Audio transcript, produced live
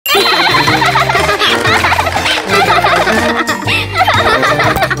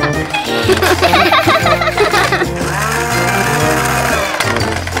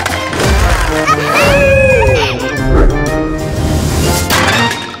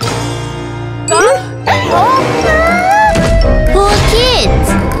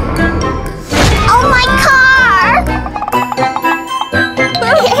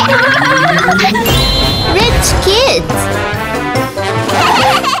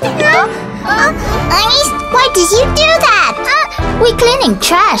you do that? We're cleaning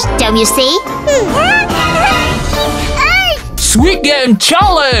trash, don't you see? Squid Game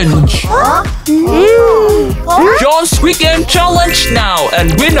Challenge! Join Squid Game Challenge now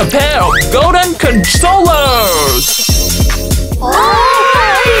and win a pair of golden controllers!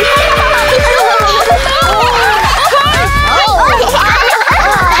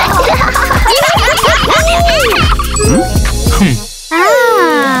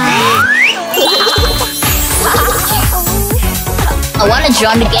 I want to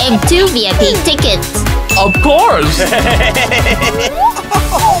join the game too, VIP tickets. Of course!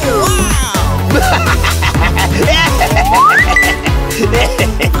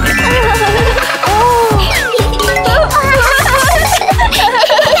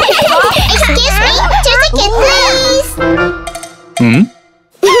 Excuse me, 2 tickets, please.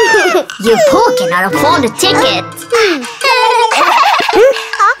 You poor cannot afford a ticket.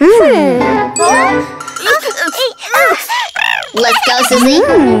 Let's go, Susie.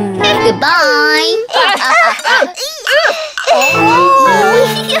 Goodbye.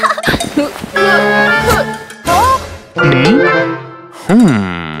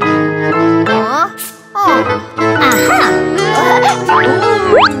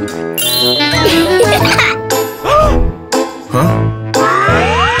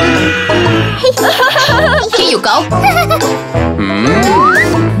 Here you go.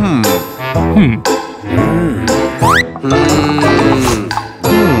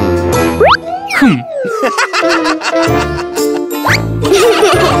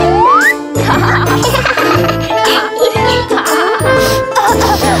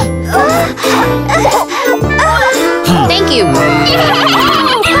 Thank you.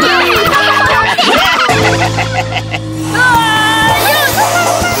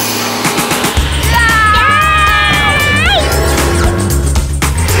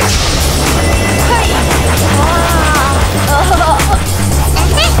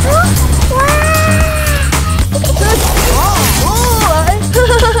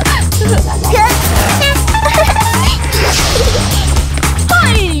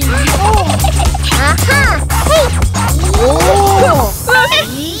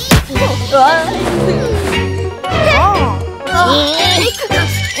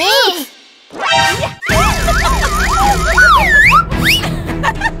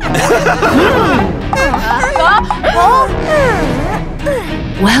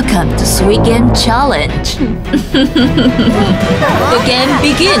 Welcome to Squid Game Challenge. The game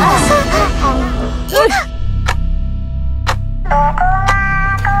begins.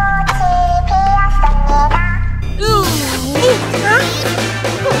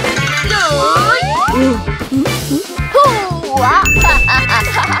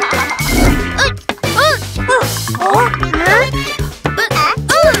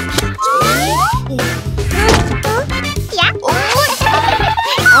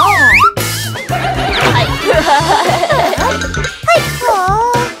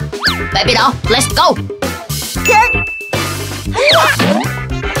 Baby doll, let's go.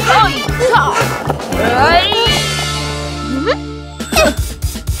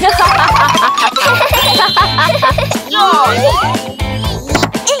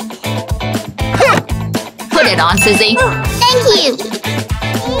 Put it on, Susie. Thank you.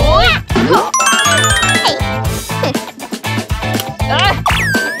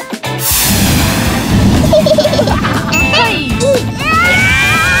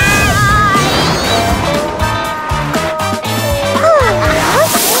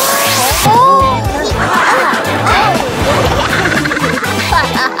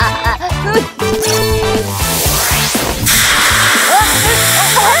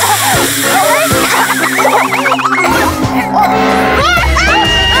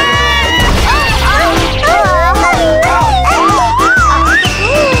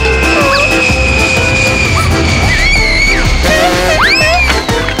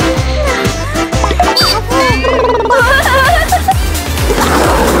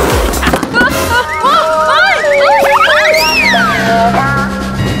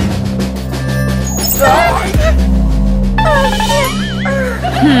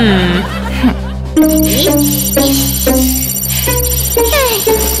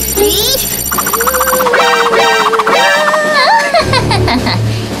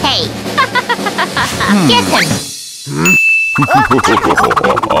 Hey, get him.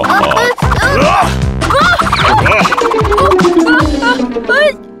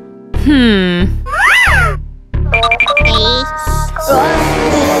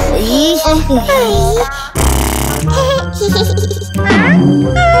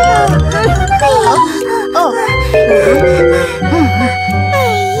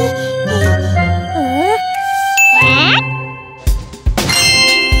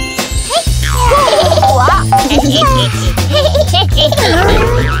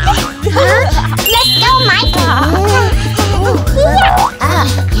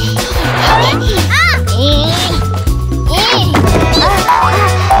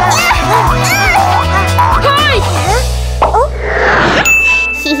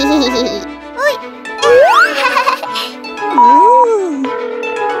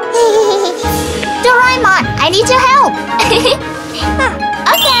 Come on, I need your help. Okay.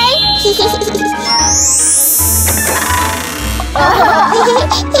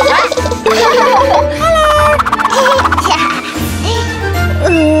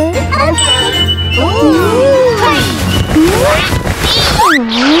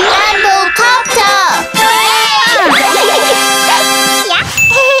 Rainbow copter.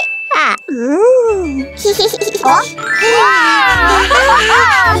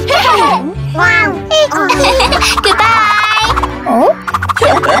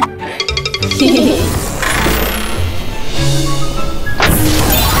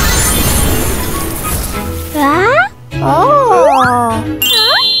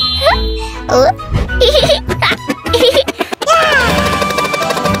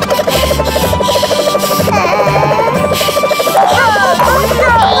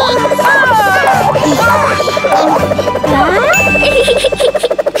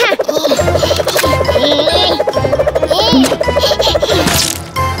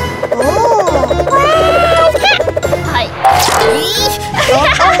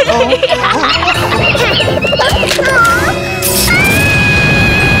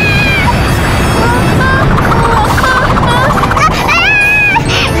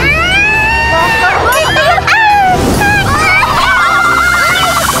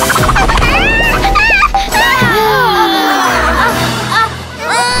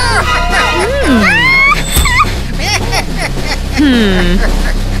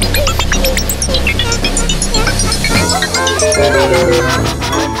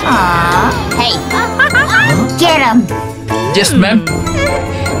 Hey, get him. Yes, ma'am. Hey,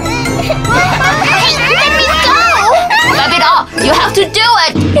 let me go. Grab it all. You have to do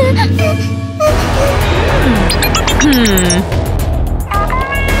it.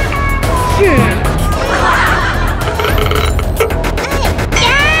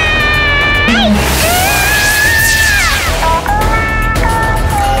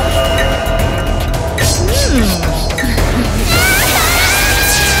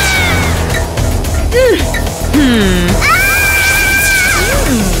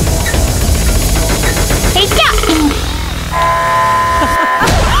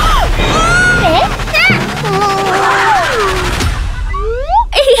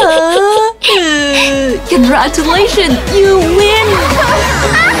 Congratulations, you win!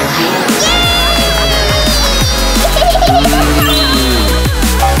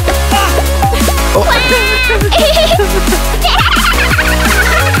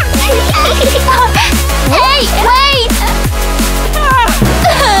 Hey, wait!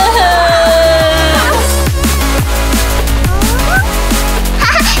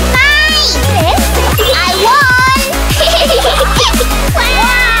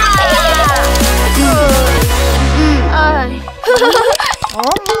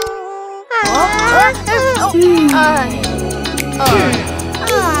 Mine! I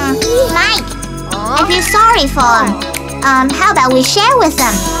won! Mike, I feel sorry for him. How about we share with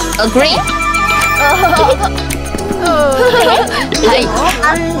them? Agree. Hey,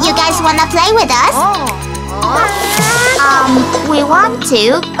 you guys wanna play with us? We want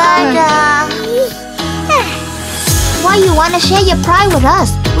to, but why you wanna share your pride with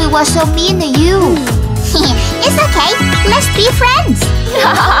us? We were so mean to you. It's okay. Let's be friends.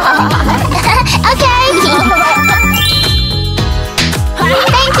 Okay.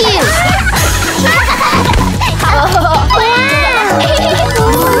 Thank you.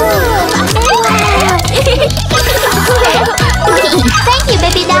 Thank you,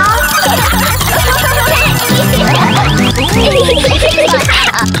 baby doll.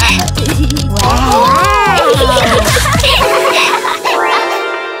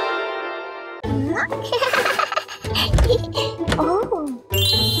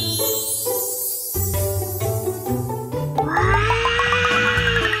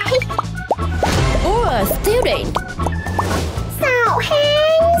 Student.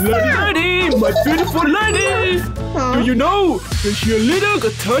 Lady, my beautiful ladies! Do you know the cheerleader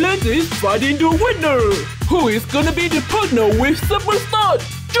got talent is fighting the winner? Who is gonna be the partner with superstar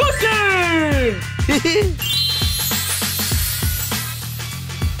Justin?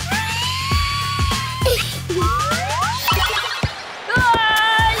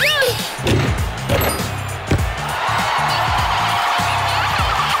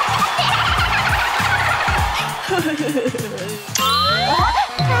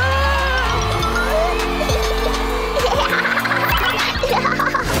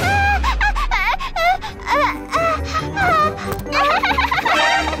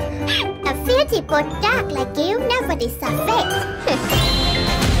 A filthy product like you never deserve it.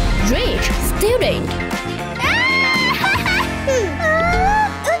 Rich student.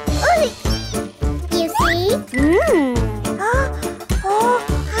 You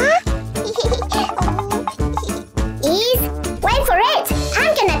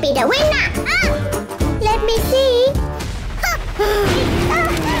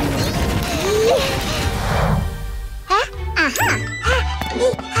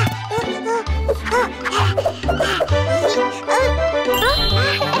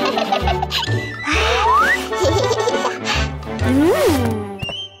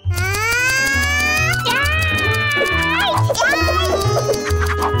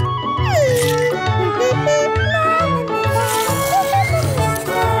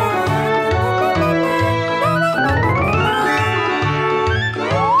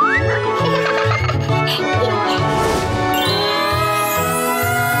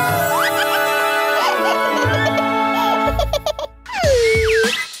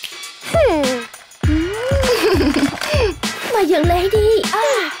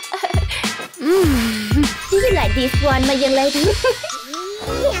this one, my young lady.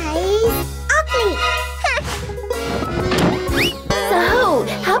 Ugly. So,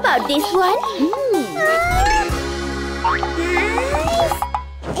 how about this one?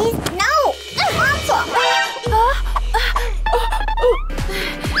 No. Awful.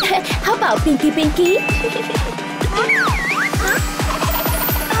 How about Pinky Pinky? Okay,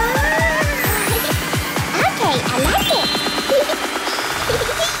 I like it.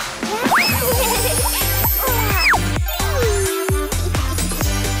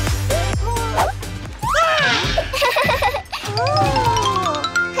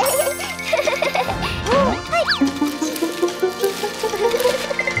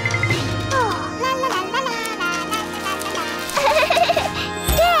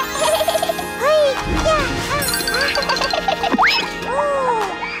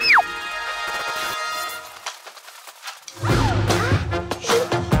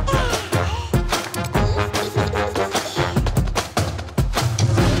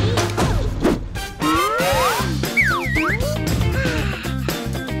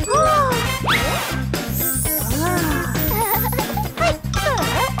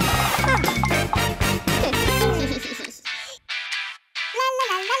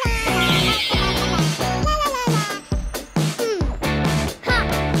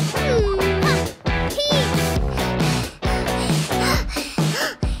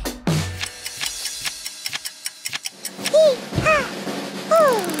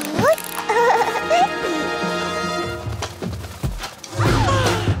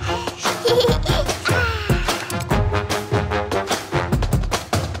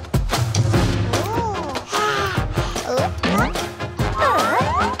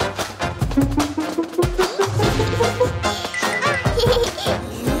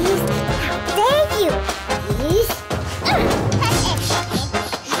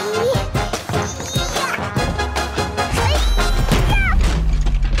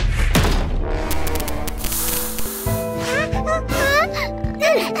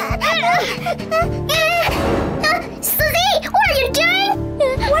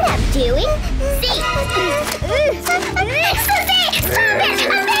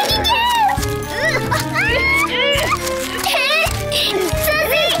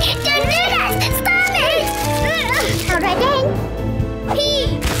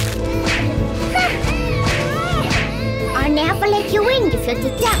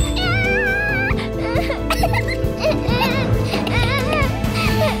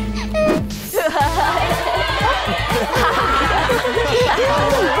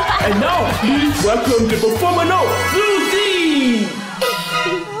 And now, please welcome the performer now, Susie!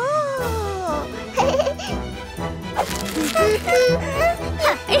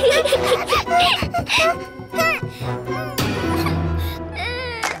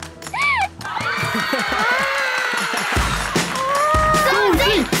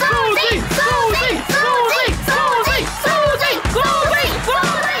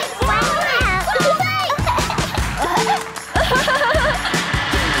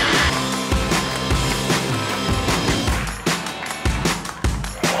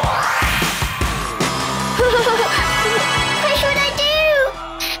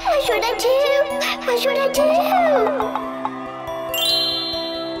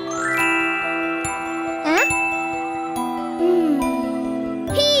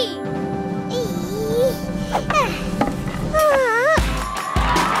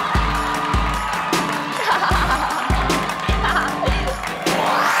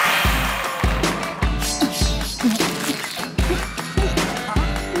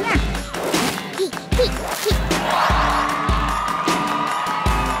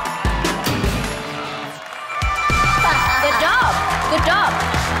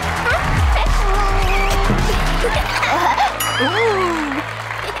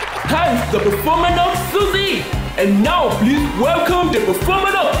 The performer of Susie! And now please welcome the performer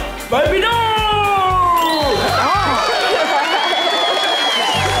of Baby Doll!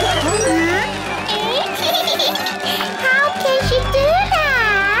 How can she do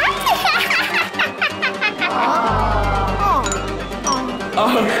that?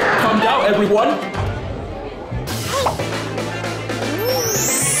 Calm down everyone.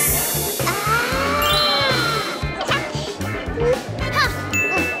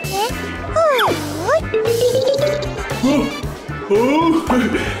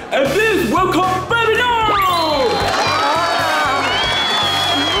 And please welcome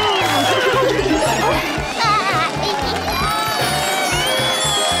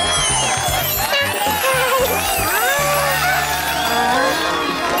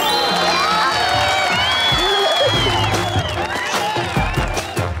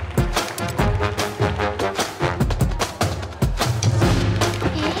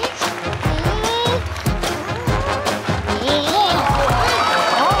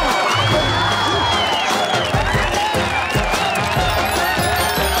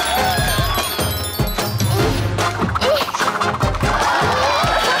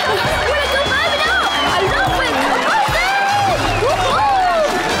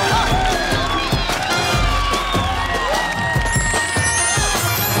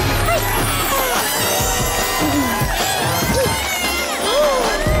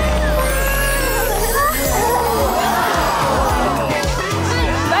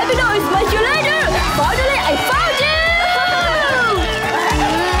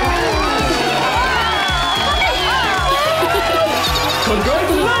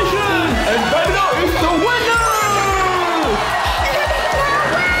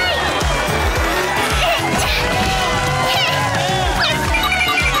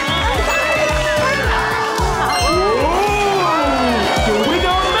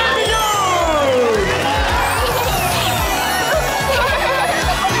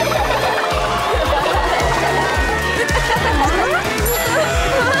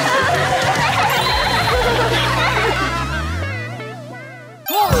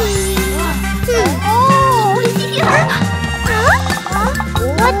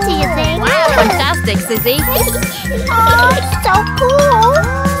music, Susie. Oh, so cool.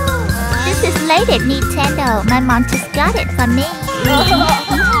 This is late at Nintendo. My mom just got it for me.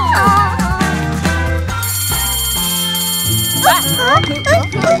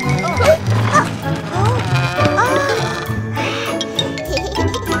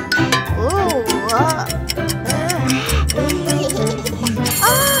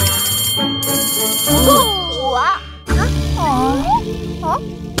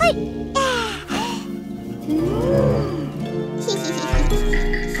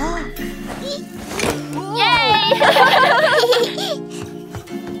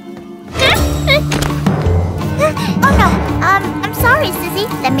 Oh no, I'm sorry, Susie.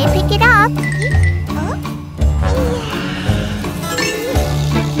 Let me pick it up.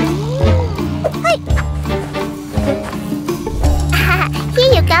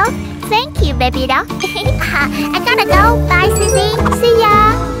 Here you go. Thank you, baby doll. I gotta go. Bye, Susie. See ya.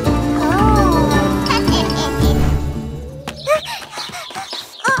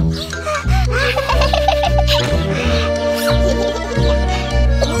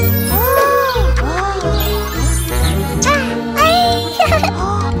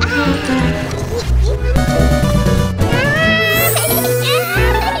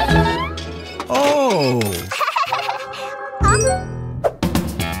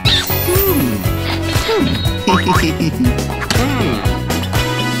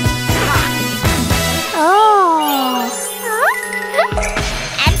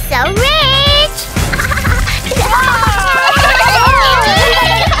 I'm so rich!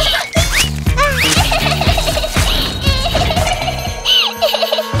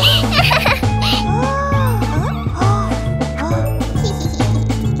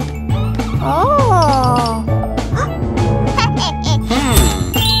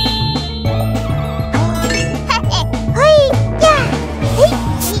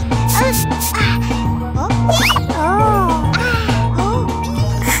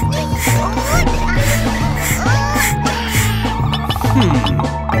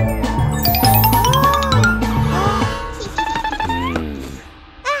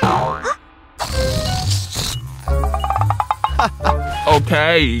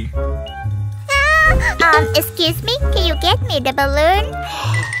 Okay. Excuse me, can you get me the balloon?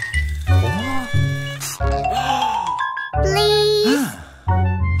 Please?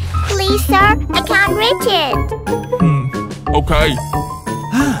 Please, sir, I can't reach it. Okay.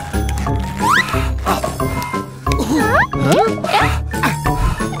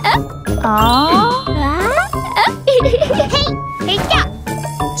 Hey, here you go.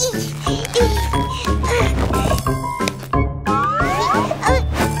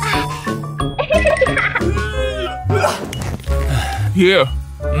 Here.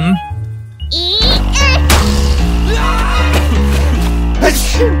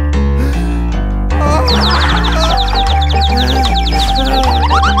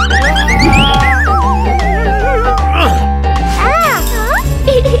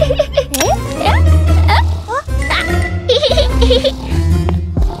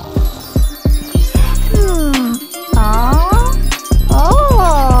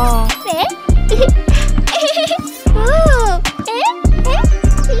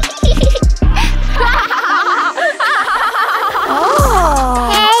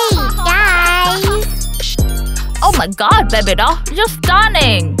 Oh my god, baby doll, you're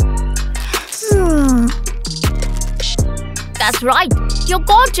stunning! That's right, you're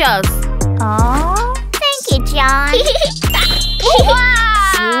gorgeous! Oh, thank you, John.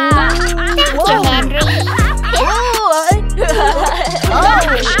 Wow! Thank you, Henry.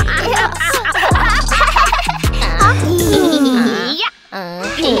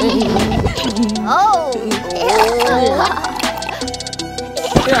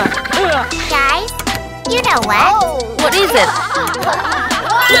 Guys, you know what? What is it?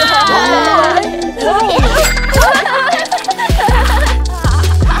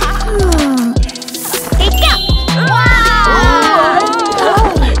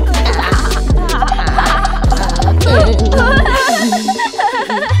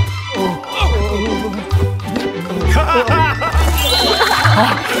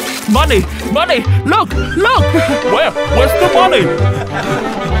 Money! Money! Look! Look! Where's the money?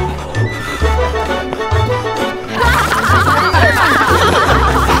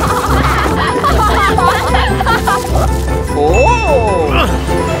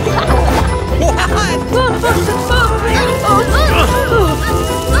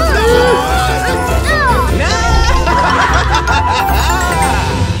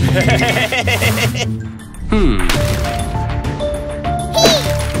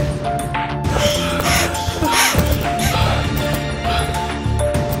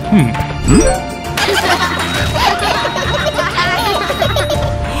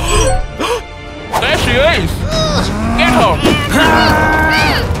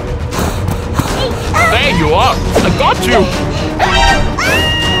 you are! I got you!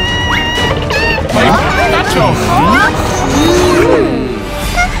 Hey, Nacho!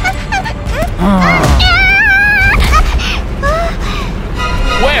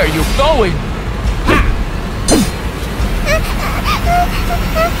 Where are you going?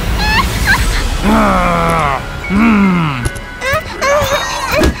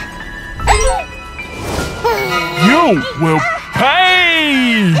 You will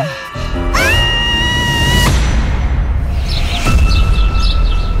pay!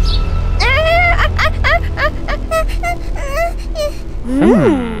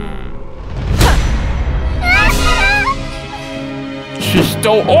 She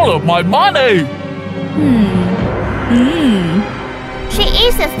stole all of my money! She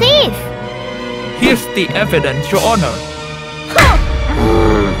is a thief. Here's the evidence, Your Honor.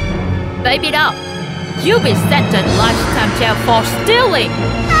 Baby doll, you'll be sentenced to lifetime jail for stealing.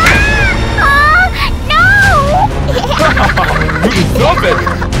 No! You deserve it!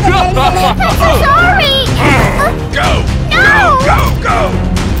 Sorry! Go! No! Go!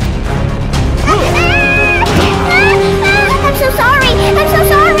 I'm so sorry! I'm so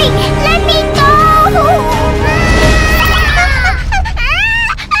sorry! Let me go!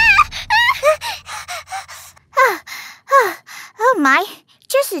 Oh my,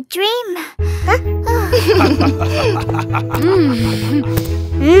 just a dream.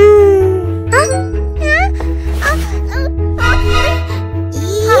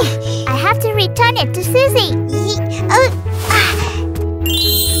 I have to return it to Susie.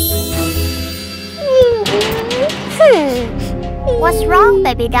 What's wrong,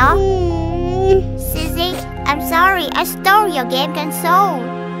 baby doll? Susie, I'm sorry. I stole your game console.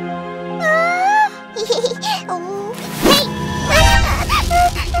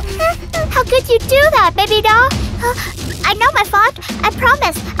 How could you do that, baby doll? I know my fault. I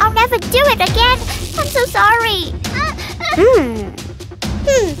promise I'll never do it again. I'm so sorry.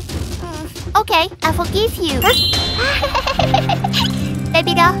 Okay, I forgive you.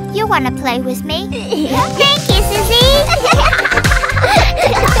 Baby doll, you wanna play with me? Thank you, Susie.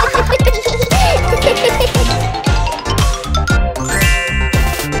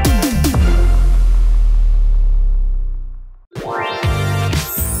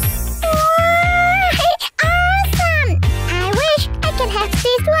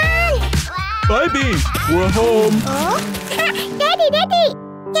 Baby, we're home. Oh? Daddy,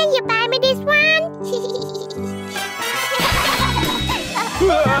 can you buy me this one?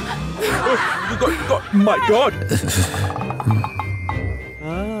 My God!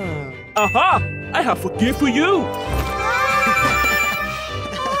 Aha! I have a gift for you.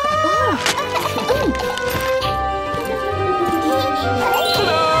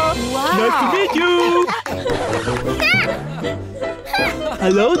 Wow. Nice to meet you.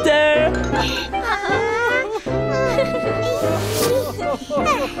 Hello there.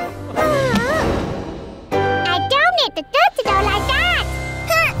 I don't need the dirty doll like that.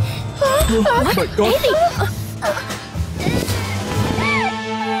 Oh my God.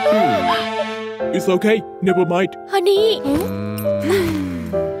 It's okay. Never mind. Honey.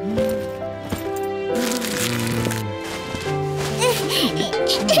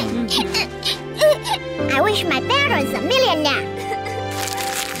 I wish my parents a millionaire.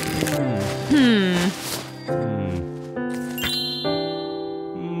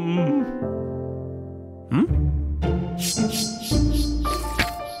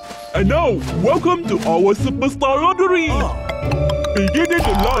 And now, welcome to our superstar lottery. Beginning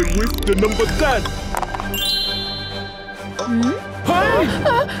the line with the number 10. Hey!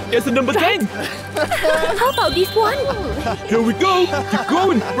 It's the number 10. How about this one? Here we go. Keep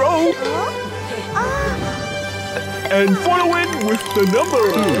going, bro. And following with the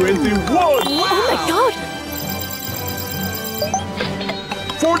number 21. Oh my God!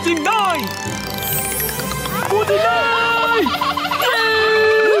 49. 49.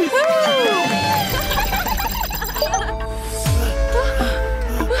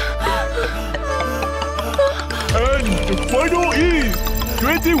 And the final is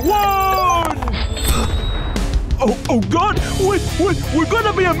 21! Oh God! We're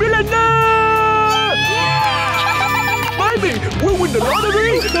gonna be a millionaire! Baby, we win the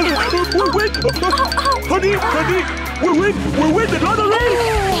lottery! We win! Honey! We win the lottery!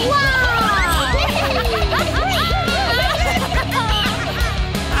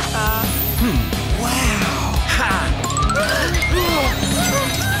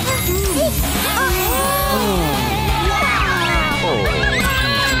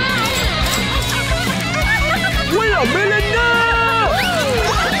 We're a millionaire!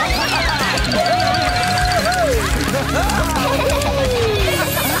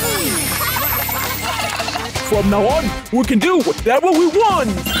 From now on, we can do whatever we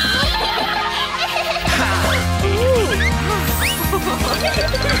want.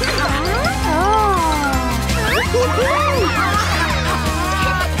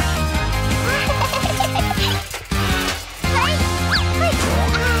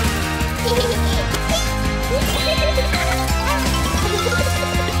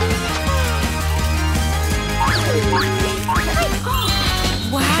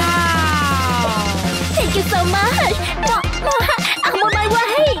 Wow! Thank you so much! I'm on my way!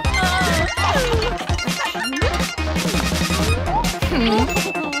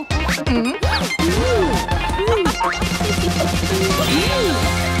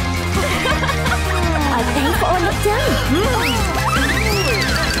 Thanks for all you've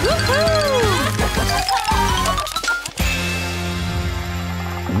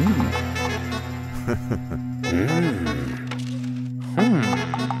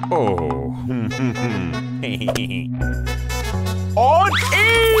On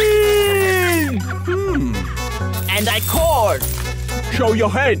in! And I called. Show your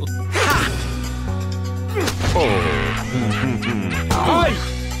hand. Hi!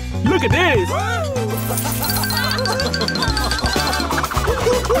 Look at this!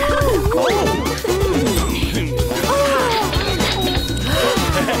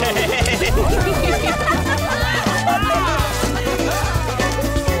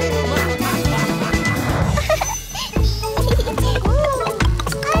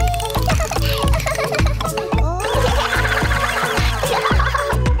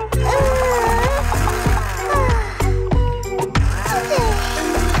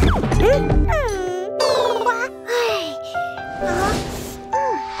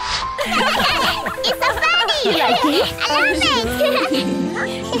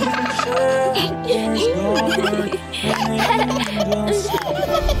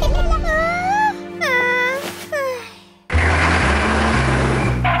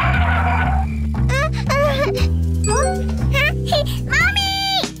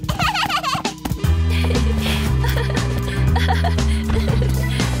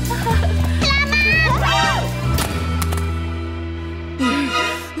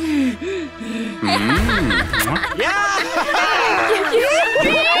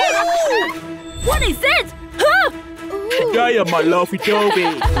 What is it? Huh? Today, my lovey Joby.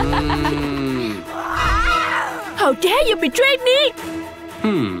 How dare you betray me?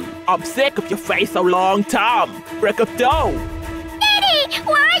 I'm sick of your face so long, Tom. Break up dough. Daddy,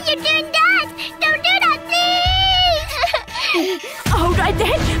 why are you doing that? Don't do that, please! All right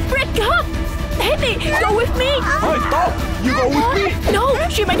then, break up. Baby, go with me. Hey, stop! You go with me. No,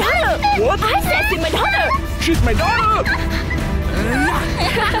 she's my daughter. What? I said she's my daughter. She's my daughter. No!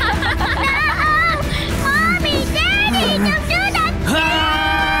 Mommy, Daddy, don't do that,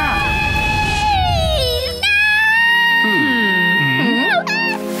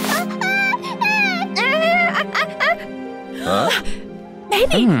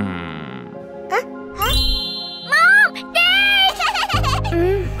 Baby. Mom! Dad!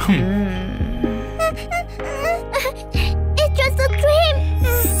 It's just a dream.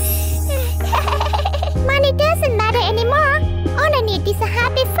 Money doesn't matter anymore. All I need is a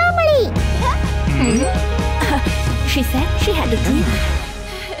happy family. She said she had a dream.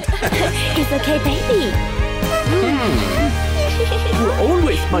 It's okay, baby. We're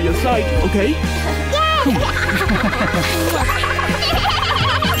always by your side, okay?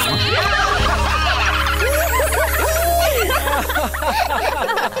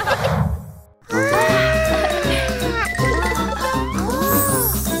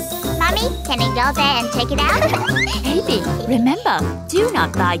 Mommy, can I go there and check it out? Baby, remember, do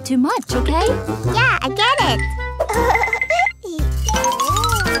not buy too much, okay? Yeah, I get it.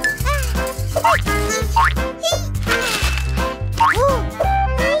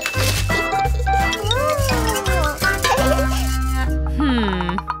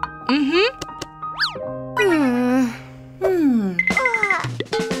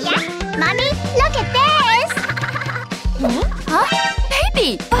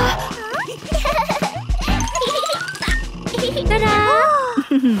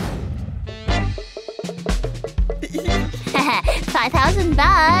 5,000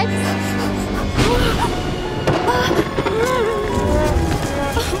 bucks.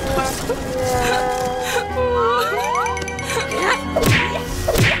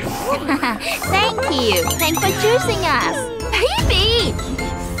 Thank you. Thanks for choosing us. Baby!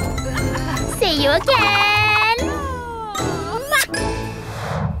 See you again.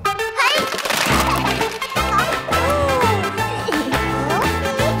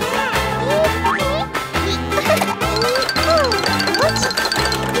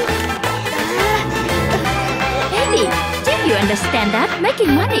 understand that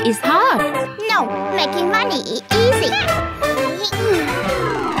making money is hard. No, making money is easy.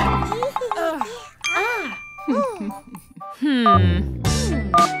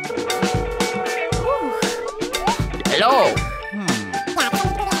 Hello.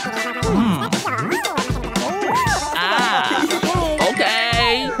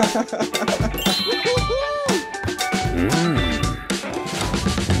 Okay.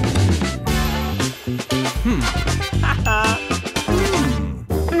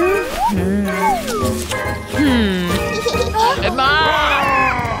 Emma!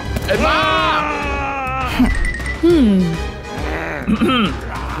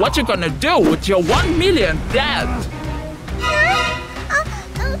 What you gonna do with your 1 million debt?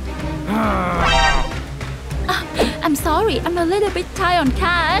 I'm sorry, I'm a little bit tight on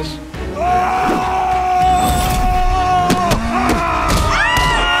cash.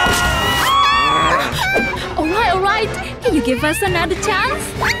 Alright, can you give us another chance?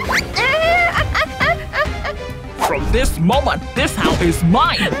 From this moment, this house is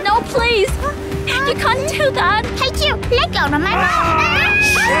mine. No, please! You can't do that! Hey you, let go of my mom.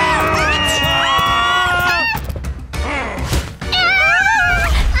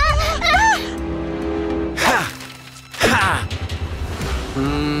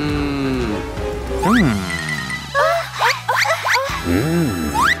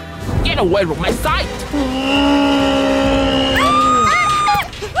 Get away from my sight!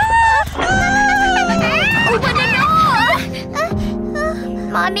 Open the door!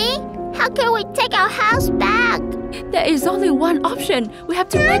 Mommy, how can we take our house back? There is only one option. We have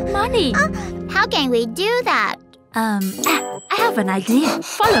to make money. How can we do that? I have an idea.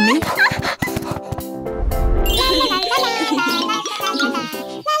 Follow me.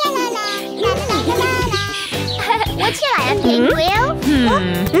 Would you like a pinwheel?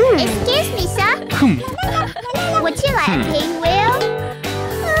 Excuse me, sir. Would you like a pinwheel?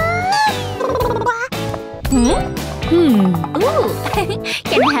 Ooh,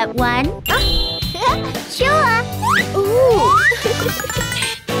 can I have one? Sure. Ooh.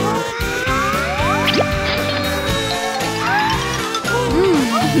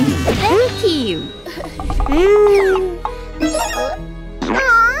 Thank you.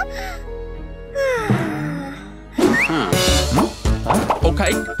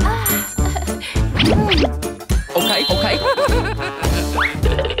 Okay. Okay.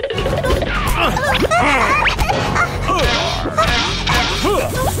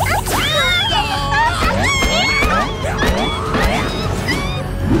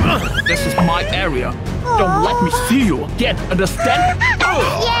 This is my area. Don't let me see you again, understand?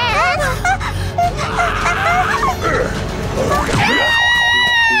 Yes.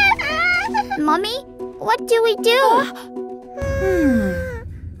 Mommy, what do we do?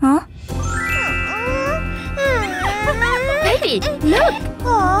 Huh? Baby, look!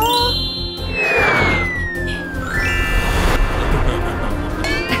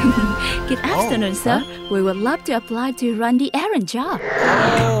 Good afternoon, sir. We would love to apply to run the errand job.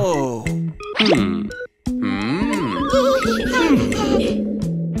 Oh.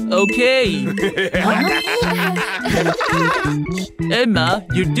 Okay. Emma,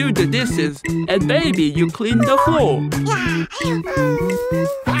 you do the dishes, and baby, you clean the floor.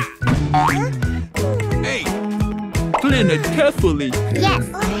 Hey. Clean it carefully. Yes.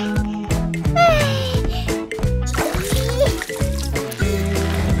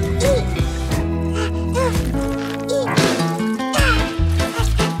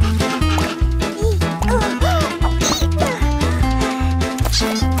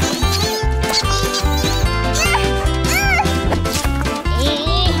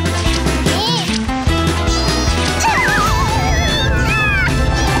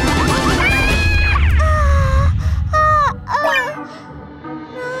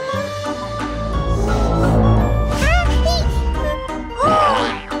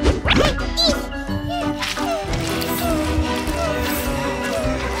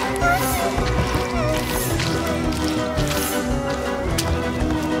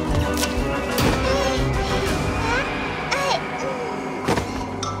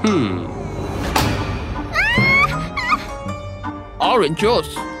 Orange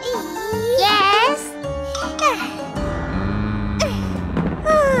juice. Yes.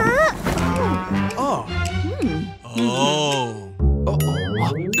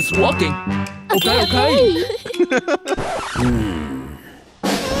 It's working. Okay.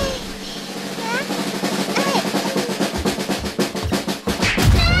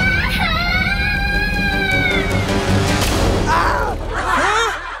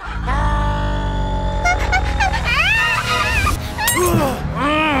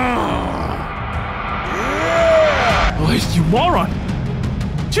 Oh, you moron!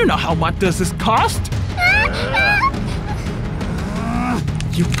 How much does this cost?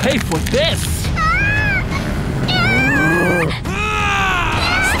 You pay for this.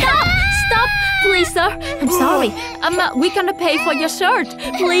 Stop, please, sir. I'm sorry. We're gonna pay for your shirt.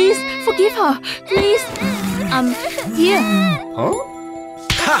 Please, forgive her. Please. Here. Huh?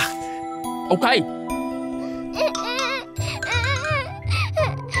 Ha! Okay.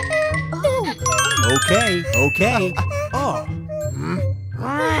 Okay. Oh.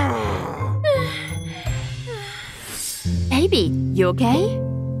 Baby, you okay?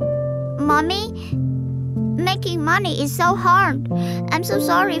 Mommy, making money is so hard. I'm so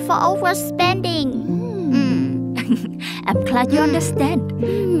sorry for overspending. I'm glad you understand.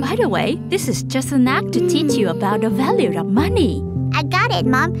 By the way, this is just an act to teach you about the value of money. I got it,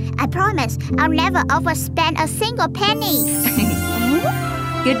 Mom. I promise I'll never overspend a single penny.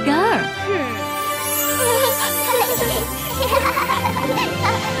 Good girl.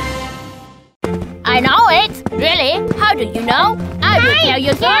 I know it. Really? How do you know? I will tell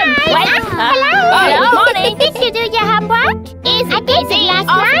you soon. Wait. Hello. Good morning. Did you do your homework? I did it last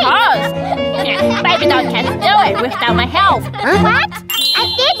night. Of course. Baby doll can't do it without my help. What? I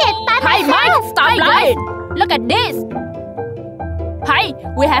did it by Hey, myself. Mike, stop lying. Look at this. Hey,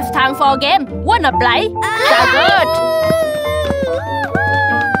 we have time for a game. Wanna play? So good.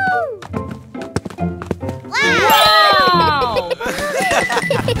 Wow.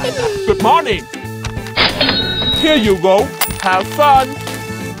 Good morning. Here you go. Have fun.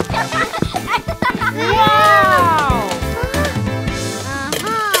 Wow.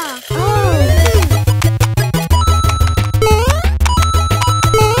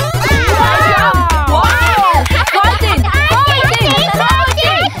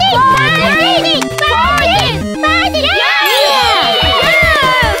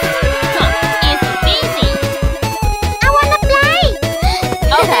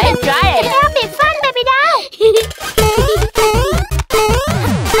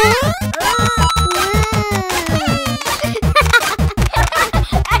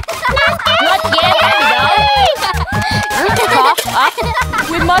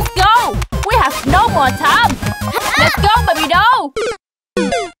 We must go. We have no more time. Let's go, baby doll.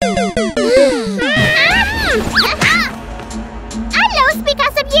 I lost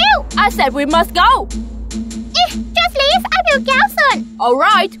because of you. I said we must go. Just leave. I will go soon. All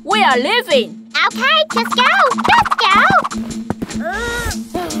right, we are leaving. Okay, just go. Let's go.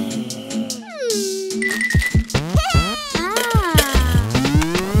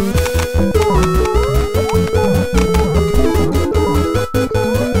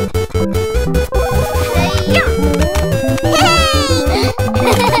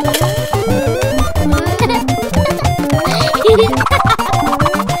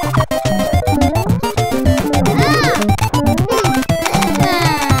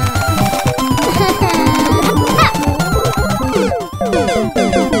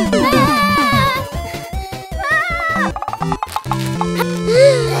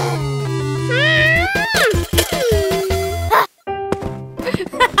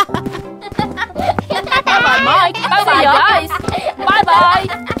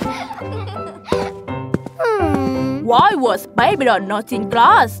 Why was Baby doll not in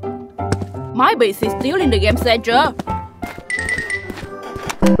class? Maybe she's still in the game center.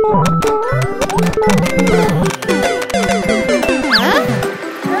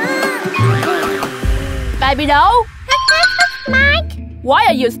 Baby doll? Mike? Why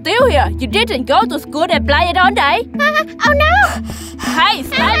are you still here? You didn't go to school and play it all day? Oh no! Hey,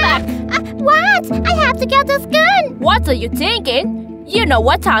 stay back! What? I have to go to school! What are you thinking? You know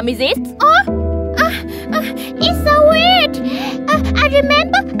what time is it? It's so weird! I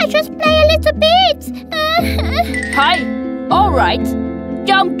remember I just play a little bit! Hey, alright.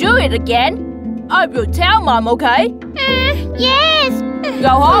 Don't do it again. I will tell Mom, okay? Yes! Go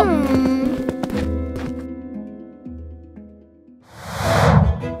home.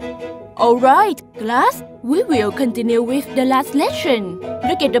 Alright, class. We will continue with the last lesson.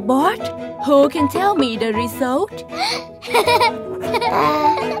 Look at the board. Who can tell me the result?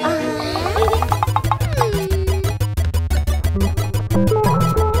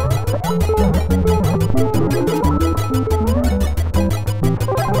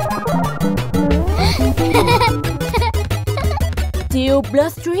 Two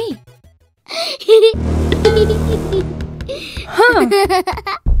plus 3. Hey, baby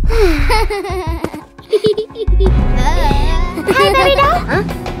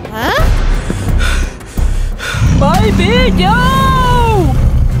doll!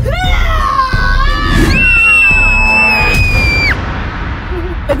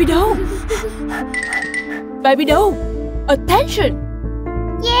 Baby doll! Baby doll! Baby doll! Attention!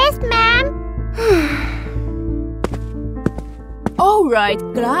 Yes, ma'am. All right,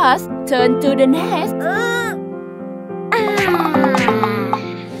 class, turn to the next.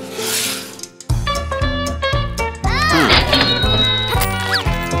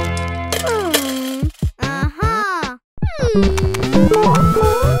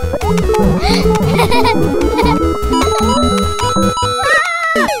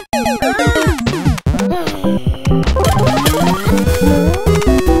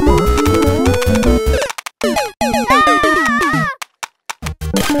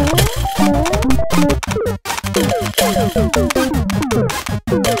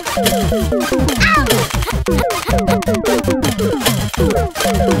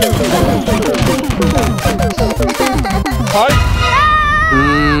 Hi.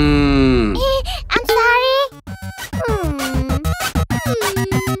 I'm sorry.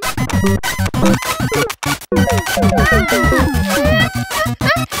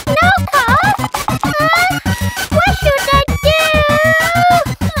 No, Pop. What should I do?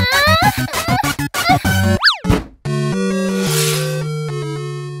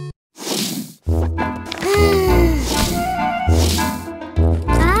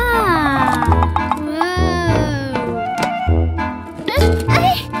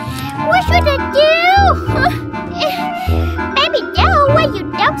 What should I do? Baby doll, why you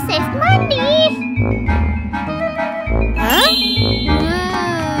don't save money? Huh?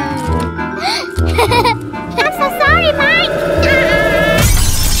 I'm so sorry, Mike.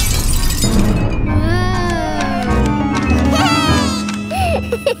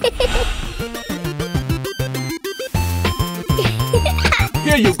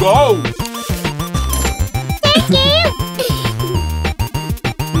 Here you go. Thank you.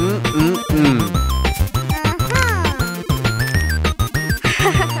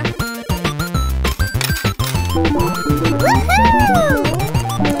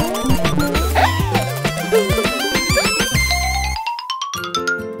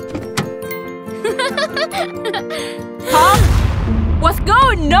 Tom, what's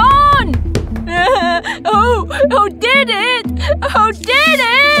going on? Who did it? Who did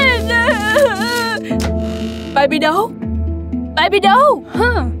it? Baby doll? Baby doll?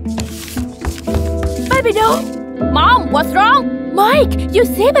 Baby doll? Mom, what's wrong? Mike, you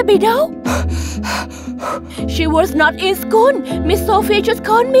see baby doll? She was not in school. Miss Sophie just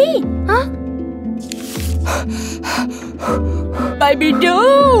called me. Huh? Baby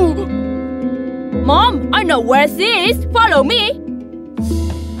doll! Mom, I know where she is. Follow me.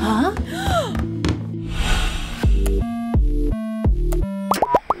 Huh?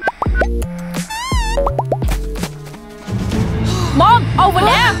 Mom, over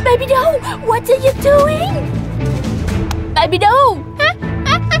there. Baby doll, what are you doing? Baby doll.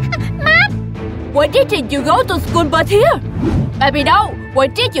 Mom? Why didn't you go to school but here? Baby doll, why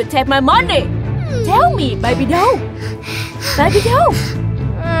did you take my money? Tell me, baby doll. Baby doll.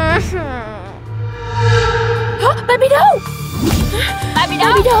 Huh? Baby doll. Baby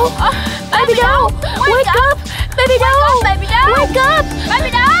doll. Baby doll. Baby doll. Wake up. Baby doll. Baby doll. Wake up. Baby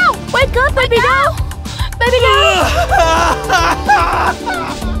doll. Wake up, baby doll. Baby doll.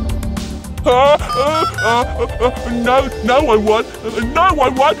 No one want.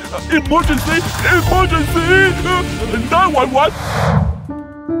 Emergency. 911.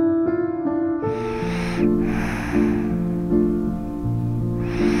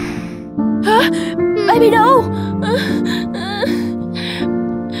 Huh? Baby doll.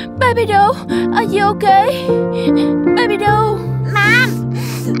 Baby doll, are you okay? Baby doll. Mom,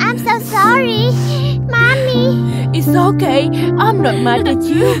 I'm so sorry. Mommy. It's okay. I'm not mad at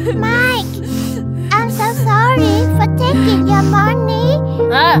you. Mike, I'm so sorry for taking your money.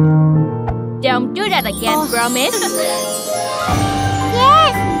 Don't do that again, promise?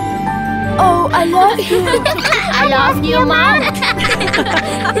 Yes. Oh, I love you. I love you, Mom.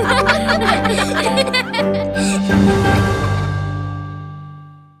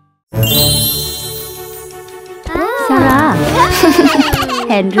 Sarah.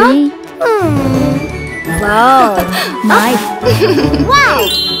 Henry. Wow. Mike. Wow.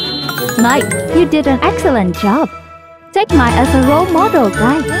 Mike, you did an excellent job. Take Mike as a role model,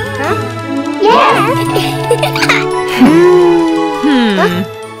 right? Yes.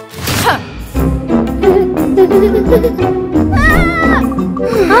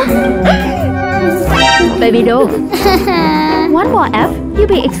 Baby doll. One more F, you'll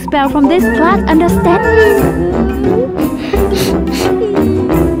be expelled from this class, understand?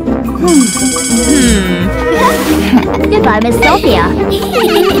 Goodbye, Miss Sophia.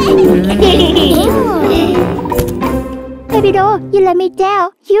 Baby doll, you let me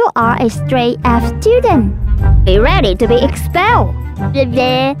down. You are a straight F student. Be ready to be expelled.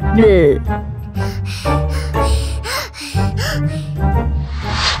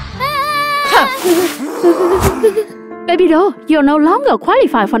 Baby doll, you're no longer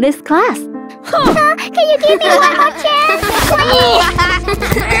qualified for this class. Can you give me one more chance?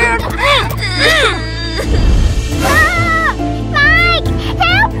 Mike,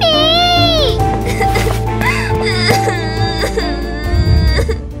 help me!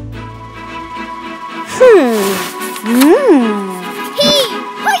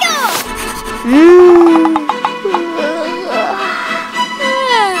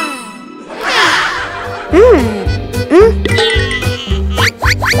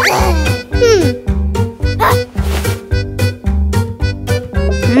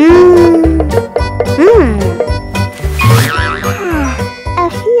 A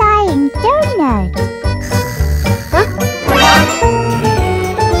flying donut.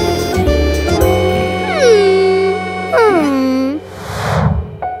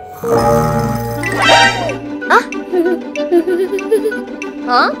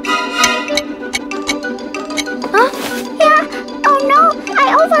 Yeah. Oh no, I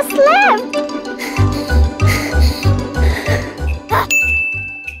overslept.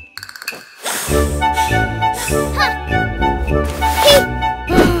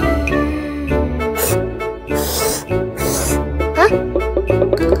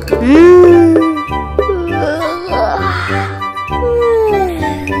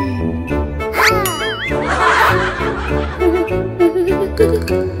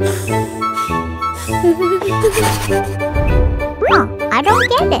 I don't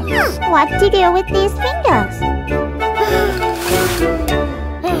get it. What to do with these fingers?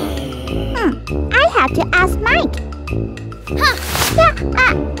 I have to ask Mike.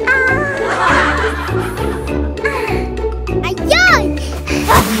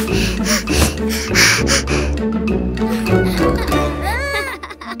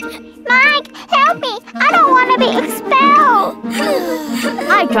 Mike, help me! I don't want to be expelled.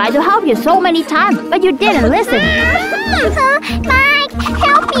 I tried to help you so many times, but you didn't listen. Mike,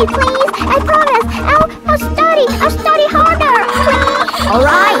 help me, please. I promise. I'll study harder, please. All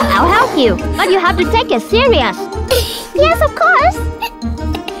right, I'll help you, but you have to take it serious. Yes, of course.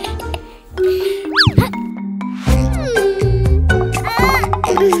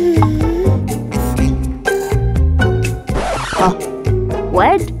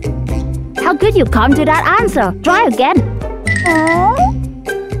 What? How could you come to that answer? Try again.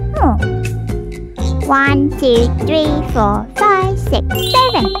 1, 2, 3, 4, 5, 6,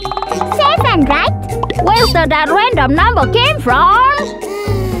 7. 7, right? Where's that random number came from?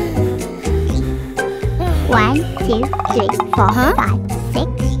 1, 2, 3, 4, 5, 6.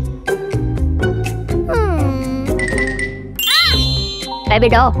 Baby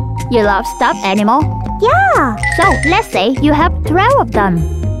doll, you love stuffed animal? Yeah. So, let's say you have 12 of them.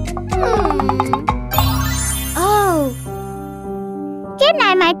 Oh. Good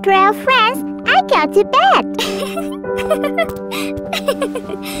night, my 12 friends. I go to bed.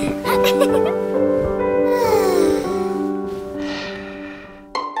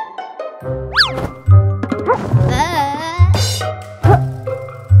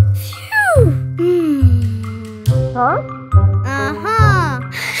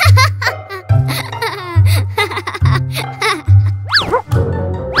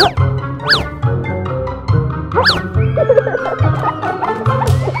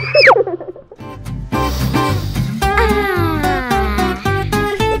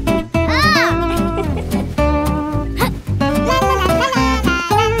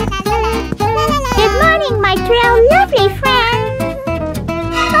 Good morning, my 12 lovely friends.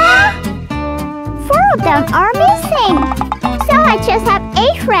 4 of them are missing. So I just have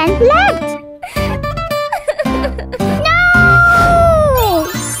 8 friends left. No!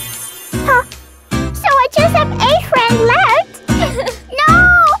 So I just have 8 friends left. No!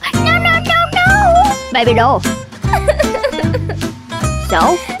 Baby doll. So,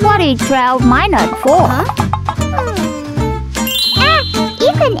 what is 12 minus 4?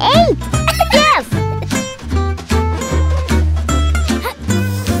 Even 8. Yes!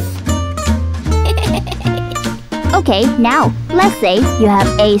 Okay, now, let's say you have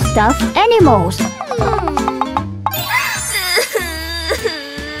 8 stuffed animals.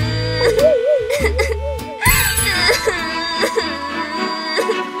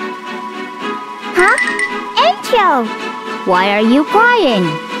 Angel! Why are you crying?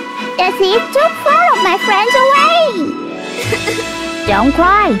 The thief took 4 of my friends away. Don't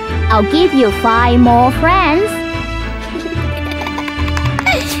cry. I'll give you 5 more friends.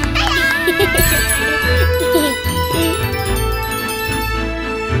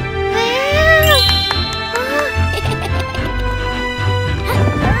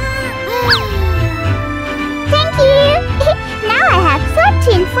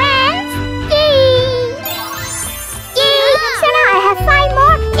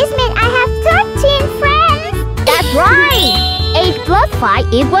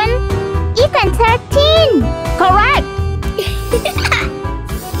 5 even 13. Correct.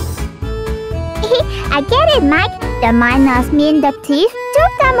 I get it, Mike. The minus mean the thief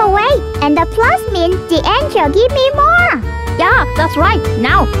took them away, and the plus mean the angel give me more. Yeah, that's right.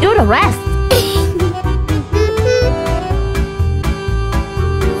 Now do the rest.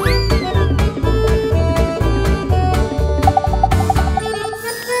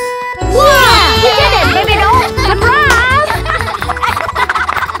 Yeah, You did it, baby doll. Surprise!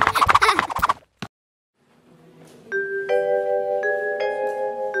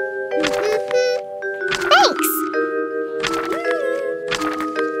 Thanks.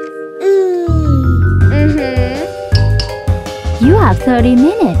 You have 30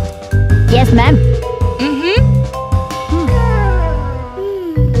 minutes. Yes, ma'am.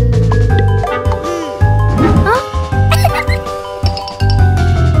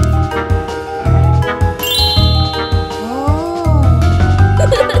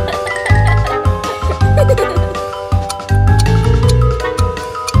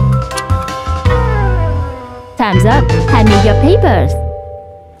 Time's up. Hand me your papers.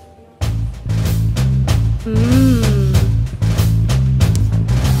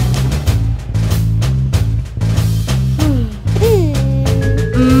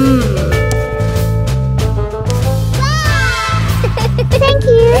 Thank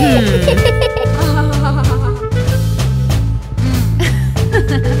you.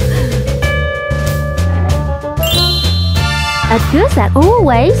 As good as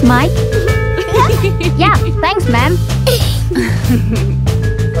always, Mike. Yeah, thanks, ma'am.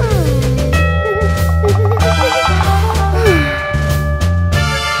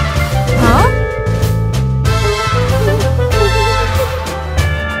 Huh?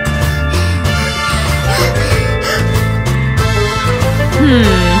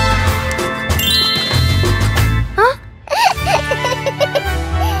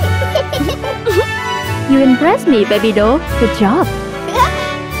 You impressed me, baby doll. Good job.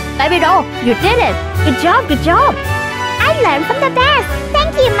 Baby doll, you did it. Good job, good job. I learned from the best.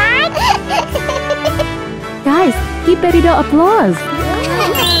 Thank you, Mike. Guys, give baby doll applause.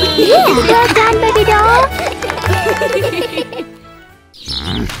 Yeah, well done, baby doll.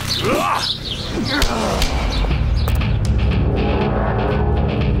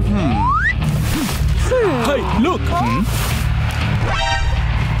 Hey, look!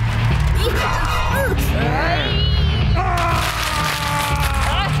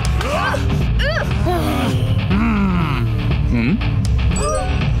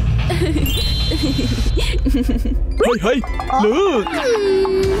 Hey, look!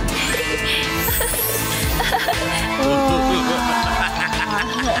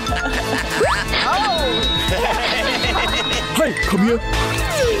 Hey, come here!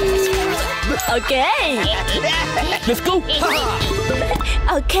 Okay. Let's go!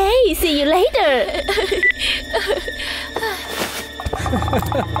 Okay, see you later.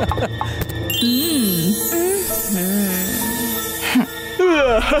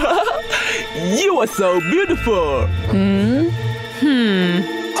 You are so beautiful!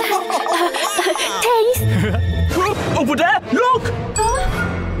 Thanks. Over there, look!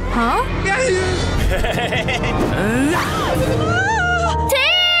 Huh?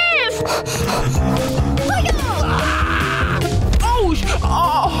 Thief! Ouch!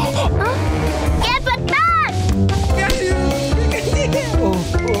 Get it back.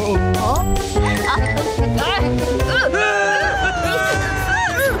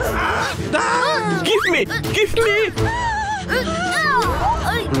 Give me!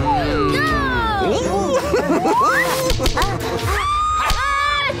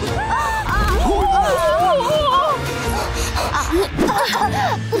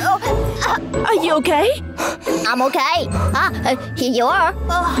 Are you okay? I'm okay. Here you are.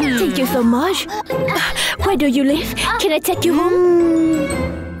 Thank you so much. Where do you live? Can I take you home?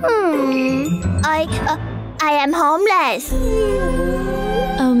 I am homeless.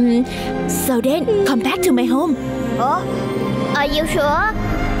 So then, come back to my home. Are you sure?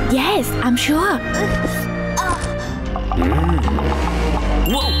 Yes, I'm sure.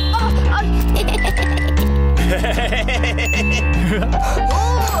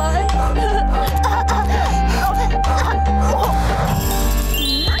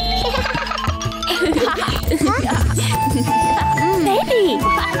 Baby!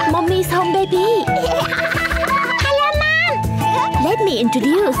 Mommy's home, baby! Hello, Mom. Let me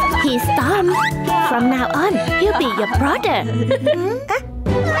introduce. He's Tom. From now on, he'll be your brother.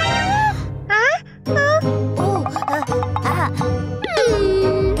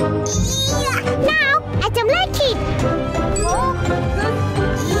 No, I don't like it.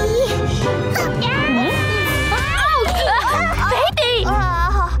 Baby!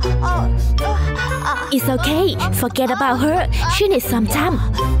 It's okay. Forget about her. She needs some time.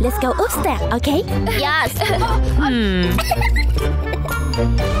 Let's go upstairs, okay? Yes.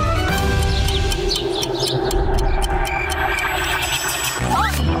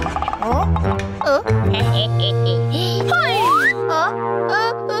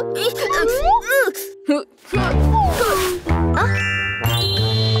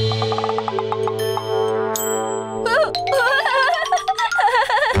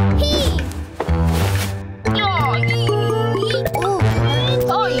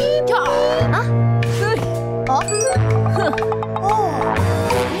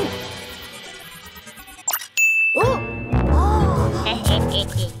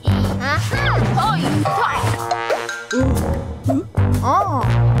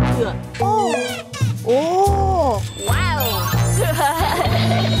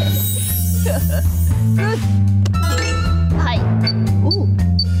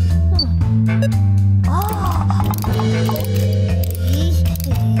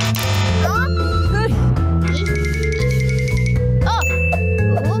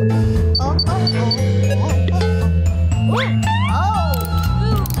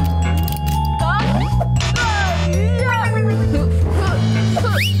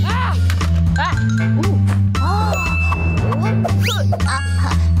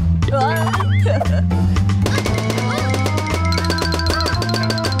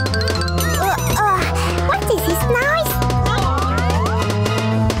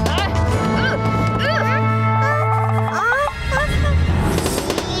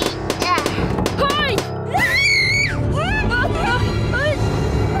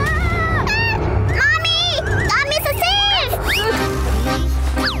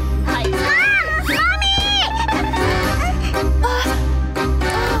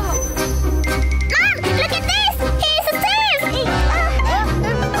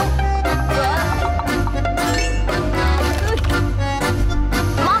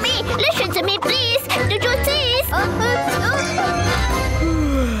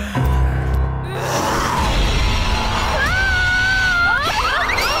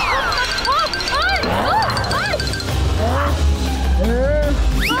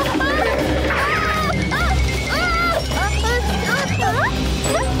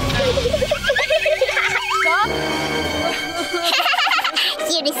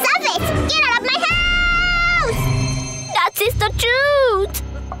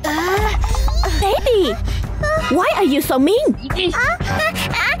 Why are you so mean?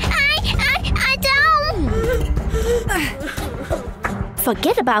 I don't.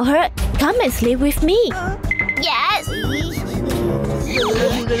 Forget about her. Come and sleep with me. Yes.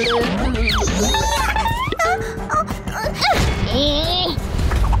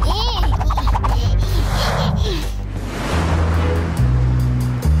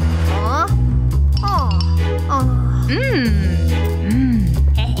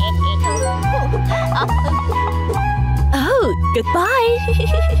 Oh, goodbye.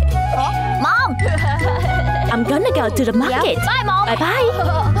 Mom. I'm gonna go to the market. Bye, Mom. Bye-bye.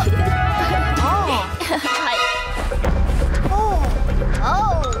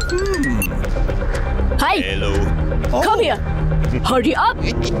 Hey, Hello. come here. Hurry up.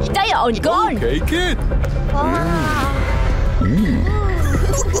 They are gone. Okay, kid.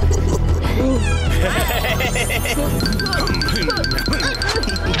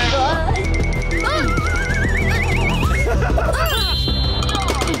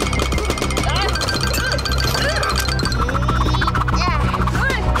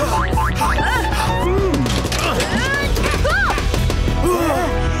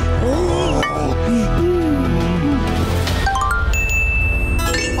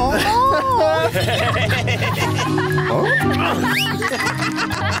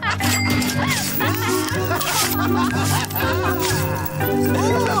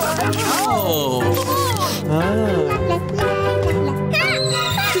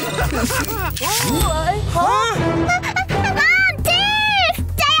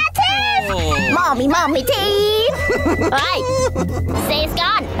 Mommy thief! Hey! She's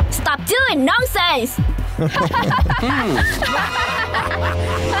gone! Stop doing nonsense! Hey!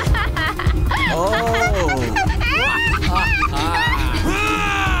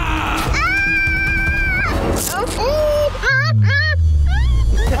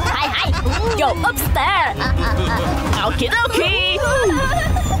 Go upstairs! Okie dokie.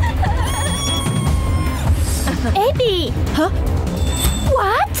 Abby! Huh?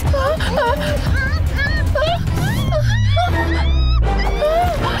 What?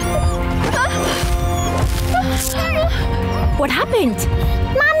 What happened?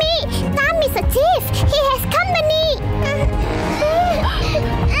 Mommy! Tom is a thief! He has company!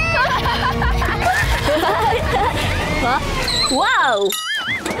 Wow!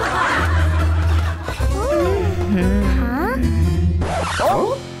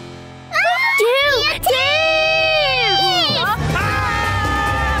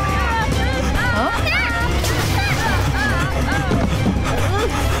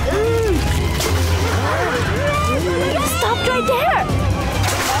 Stop right there!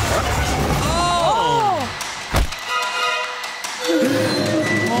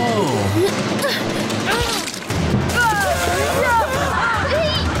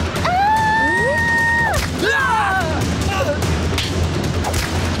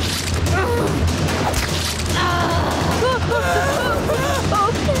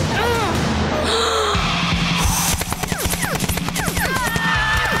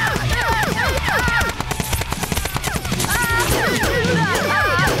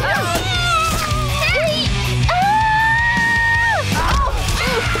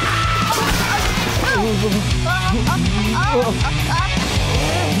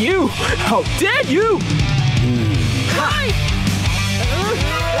 You! How dare you!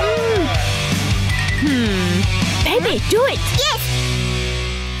 Baby, do it! Yes!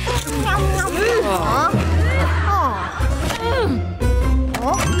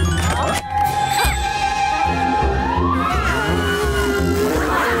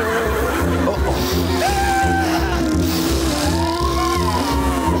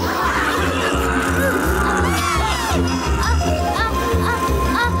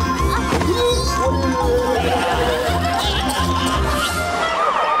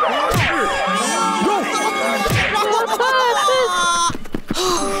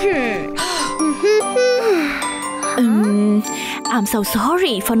 I'm so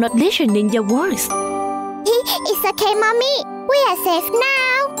sorry for not listening your words. It's okay, Mommy. We are safe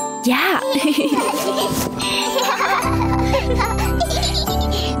now. Yeah.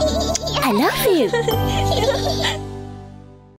 I love you.